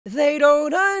They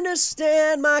don't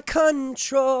understand my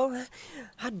control.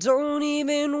 I don't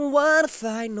even want to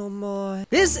fight no more.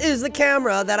 This is the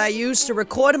camera that I use to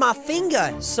record my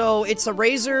finger. So it's a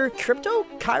Razer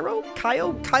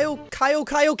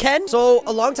Kaio Ken. So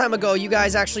a long time ago, you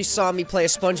guys actually saw me play a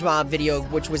Spongebob video,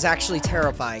 which was actually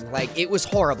terrifying. Like, it was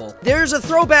horrible. There's a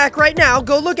throwback right now.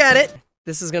 Go look at it.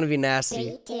 This is gonna be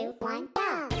nasty. 3, 2, 1,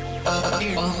 go!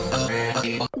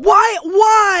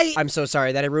 Why? I'm so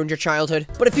sorry that I ruined your childhood.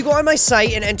 But if you go on my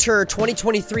site and enter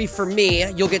 2023 for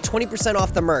me, you'll get 20%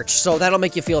 off the merch. So that'll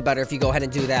make you feel better if you go ahead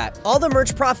and do that. All the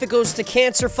merch profit goes to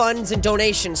cancer funds and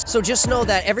donations. So just know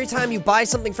that every time you buy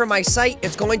something from my site,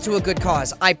 it's going to a good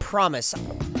cause. I promise.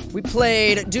 We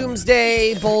played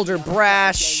Doomsday, Boulder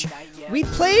Brash. We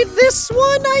played this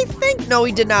one, I think? No,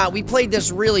 we did not. We played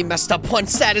this really messed up one,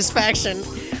 Satisfaction.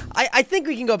 I think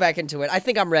we can go back into it. I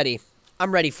think I'm ready.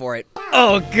 I'm ready for it.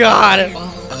 Oh, God.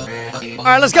 All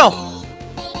right, let's go.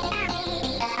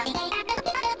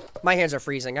 My hands are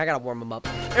freezing. I gotta warm them up.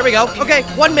 There we go. Okay,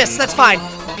 one miss. That's fine.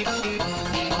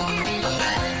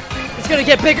 It's gonna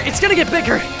get bigger. It's gonna get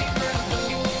bigger.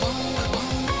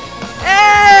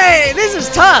 Hey, this is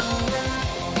tough.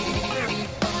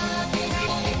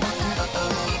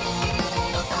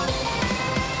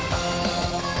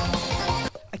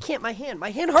 I can't.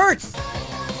 My hand hurts.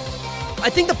 I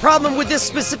think the problem with this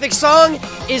specific song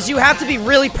is you have to be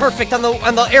really perfect on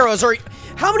the arrows, or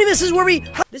how many misses were we?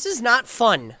 This is not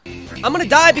fun. I'm gonna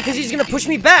die because he's gonna push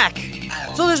me back.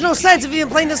 So there's no sense of even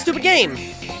playing this stupid game.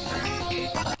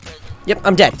 Yep,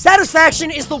 I'm dead.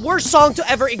 Satisfaction is the worst song to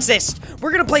ever exist.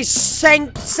 We're gonna play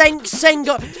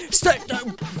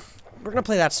we're gonna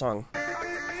play that song.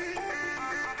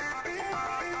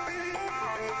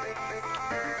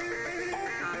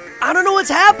 I don't know what's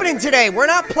happening today. We're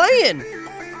not playing.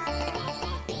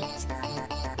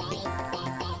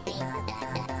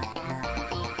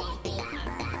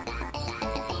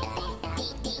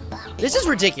 This is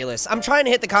ridiculous. I'm trying to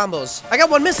hit the combos. I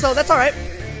got one miss though. That's all right.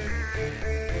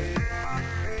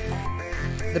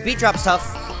 The beat drop's tough.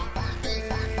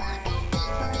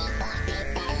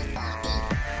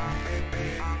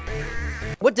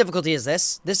 What difficulty is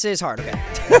this? This is hard. Okay.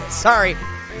 Sorry.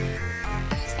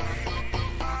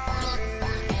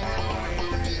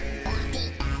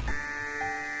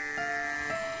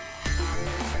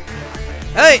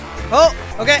 Hey! Oh,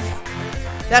 okay.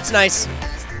 That's nice.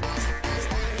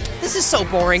 This is so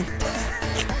boring.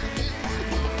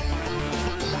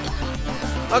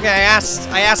 Okay, I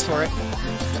asked for it.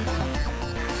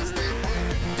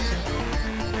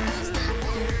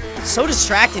 It's so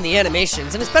distracting, the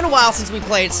animations, and it's been a while since we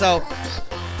played, so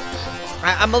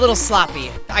I'm a little sloppy.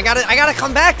 I gotta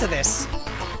come back to this.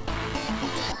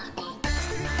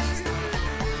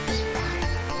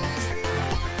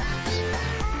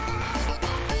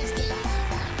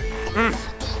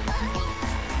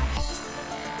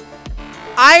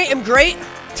 I am great,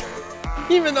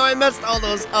 even though I messed all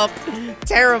those up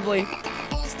terribly.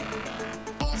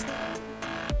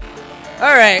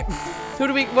 All right,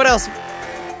 what else?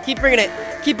 Keep bringing it.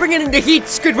 Keep bringing in the heat,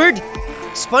 Squidward.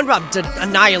 SpongeBob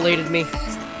annihilated me.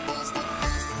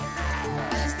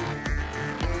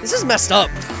 This is messed up.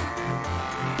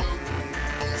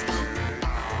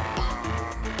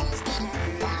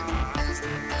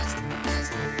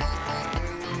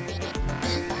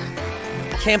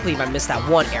 Can't believe I missed that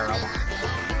one arrow.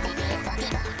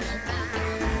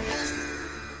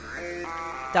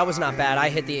 That was not bad. I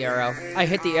hit the arrow. I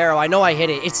hit the arrow. I know I hit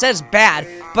it. It says bad,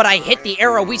 but I hit the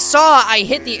arrow. We saw I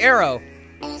hit the arrow.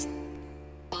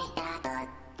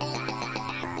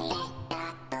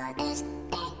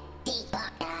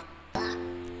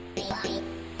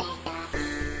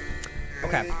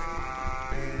 Okay.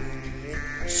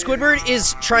 Squidward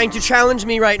is trying to challenge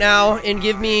me right now and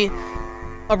give me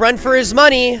a run for his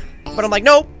money, but I'm like,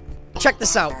 nope. Check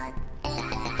this out.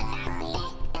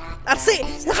 That's it.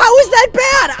 How is that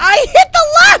bad? I hit the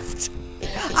left.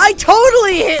 I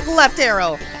totally hit left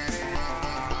arrow.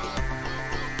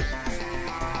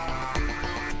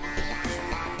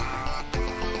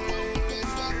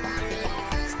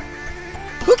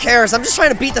 Who cares? I'm just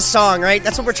trying to beat the song, right?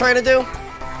 That's what we're trying to do.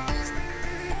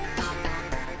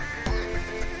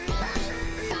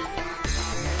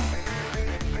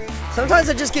 Sometimes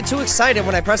I just get too excited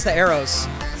when I press the arrows.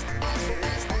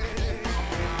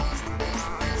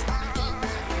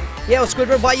 Yo,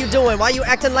 Squidward, why you doing? Why you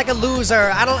acting like a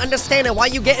loser? I don't understand it. Why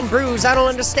you getting bruised? I don't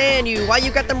understand you. Why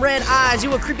you got them red eyes?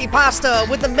 You a creepypasta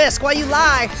with the misc. Why you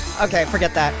lie? Okay,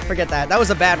 forget that. Forget that. That was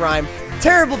a bad rhyme.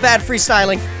 Terrible bad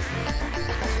freestyling.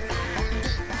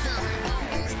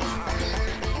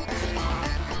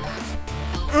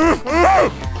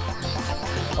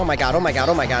 Oh my god, oh my god,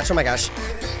 oh my gosh, oh my gosh.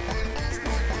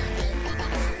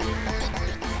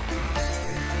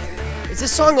 Is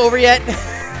this song over yet?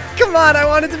 Come on, I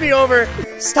want it to be over.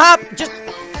 Stop! Just...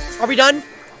 Are we done?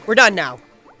 We're done now.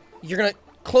 You're gonna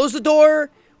close the door.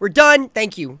 We're done.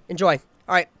 Thank you. Enjoy.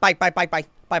 Alright, bye, bye, bye, bye.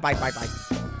 Bye, bye, bye, bye.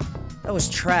 That was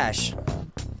trash.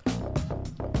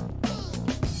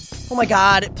 Oh my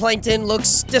god, Plankton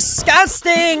looks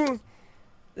disgusting!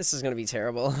 This is gonna be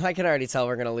terrible. I can already tell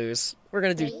we're gonna lose. We're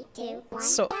gonna do 3, 2, 1,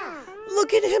 so...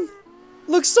 Look at him!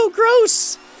 Looks so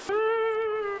gross!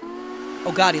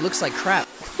 Oh god, he looks like crap.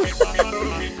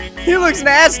 He looks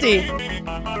nasty!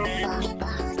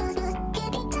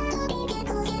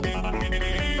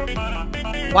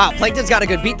 Wow, Plankton's got a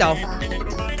good beat though.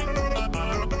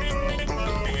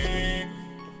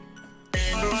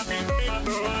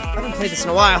 I haven't played this in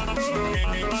a while.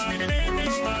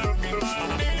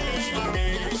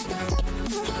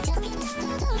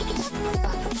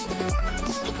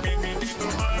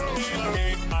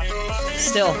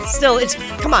 Still, it's,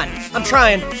 come on, I'm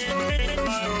trying.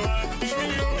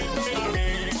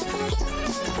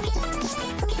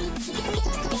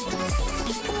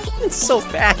 It's so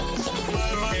bad.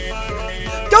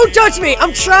 Don't judge me,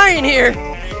 I'm trying here.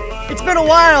 It's been a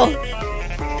while.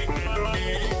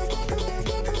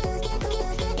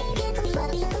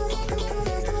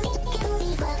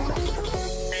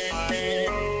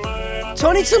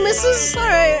 $22 misses?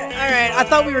 Alright, I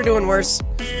thought we were doing worse.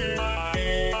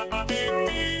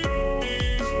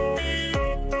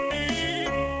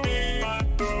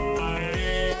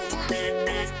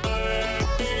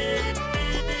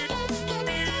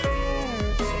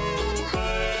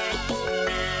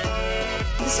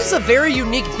 This is a very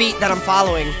unique beat that I'm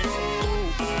following.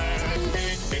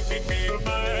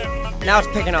 Now it's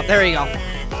picking up. There you go.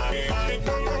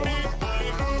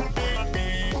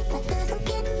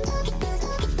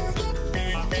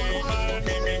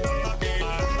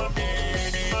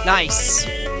 Nice.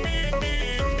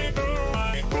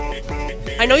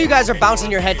 I know you guys are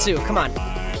bouncing your head too. Come on.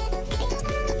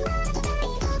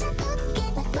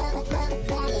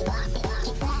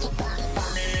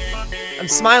 I'm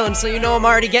smiling so you know I'm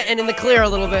already getting in the clear a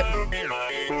little bit.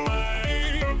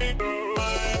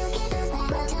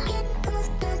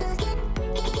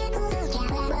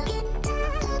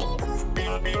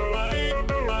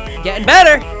 Getting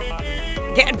better!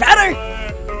 Getting better!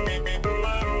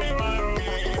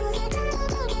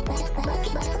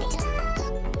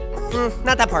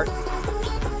 Not that part.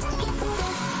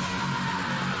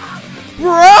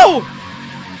 Bro!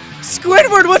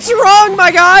 Squidward, what's wrong,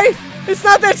 my guy? It's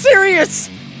not that serious!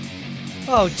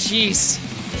 Oh, jeez.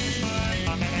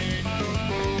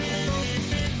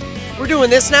 We're doing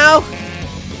this now?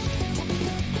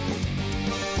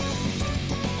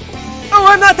 Oh,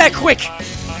 I'm not that quick!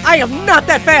 I am not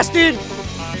that fast, dude!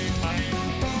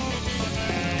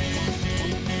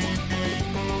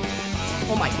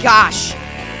 Oh my gosh!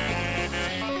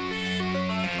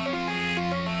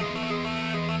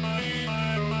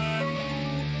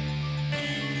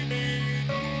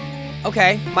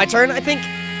 Okay, my turn, I think.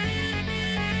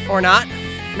 Or not.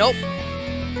 Nope.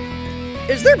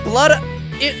 Is there blood?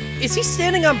 Is he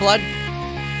standing on blood?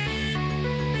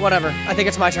 Whatever. I think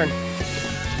it's my turn.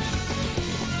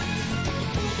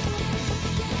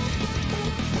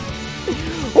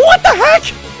 What the heck?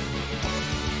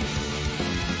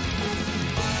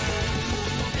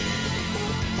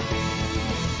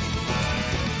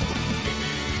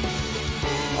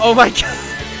 Oh my god.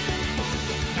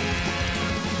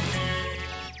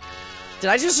 Did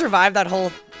I just survive that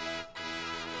whole...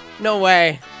 No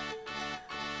way.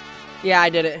 Yeah,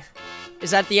 I did it. Is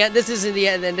that the end? This isn't the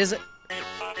end then, is it?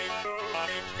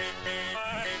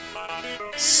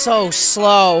 So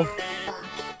slow.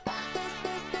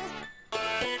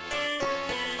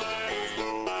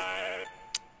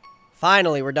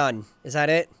 Finally, we're done. Is that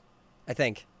it? I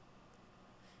think.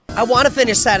 I want to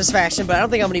finish Satisfaction, but I don't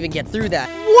think I'm gonna even get through that.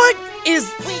 What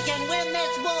is... We can win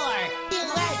this war!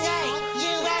 USA!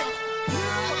 US!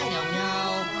 I don't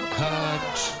know.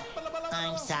 Cut.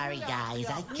 I'm sorry, guys.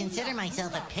 I consider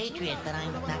myself a patriot, but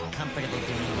I'm not comfortable doing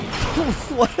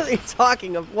it. What are they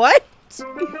talking of? What?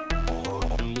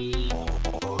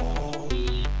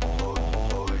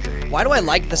 Why do I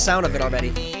like the sound of it already?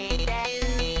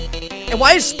 And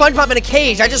why is SpongeBob in a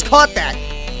cage? I just caught that.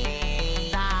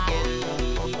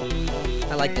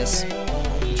 I like this.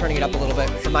 I'm turning it up a little bit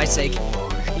for my sake. I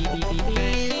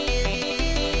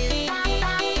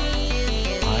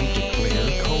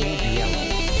declare cold yellow.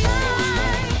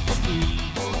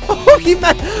 Oh,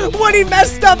 when he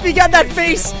messed up, he got that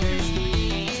face.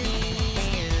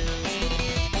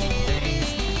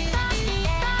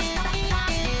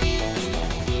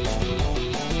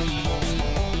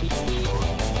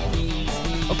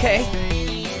 Okay.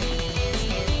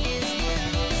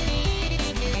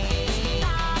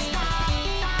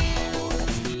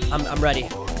 I'm ready.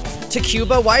 To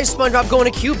Cuba? Why is SpongeBob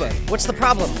going to Cuba? What's the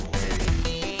problem?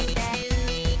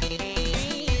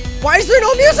 Why is there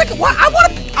no music? What?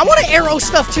 I want to arrow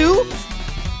stuff too.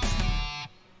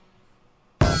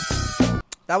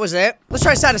 That was it. Let's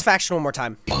try Satisfaction one more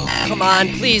time. Come on,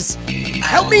 please.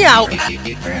 Help me out.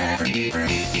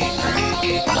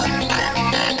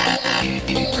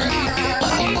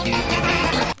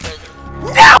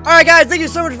 No! Alright guys, thank you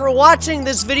so much for watching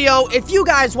this video. If you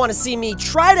guys want to see me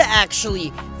try to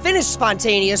actually finish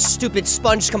spontaneous stupid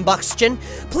sponge combustion,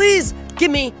 please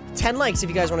give me 10 likes if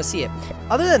you guys want to see it.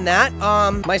 Other than that,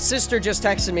 my sister just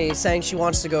texted me saying she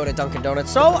wants to go to Dunkin'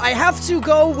 Donuts, so I have to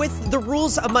go with the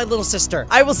rules of my little sister.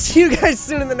 I will see you guys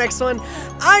soon in the next one.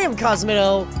 I am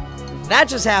Cosmitto. That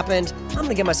just happened. I'm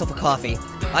gonna get myself a coffee.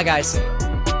 Bye guys.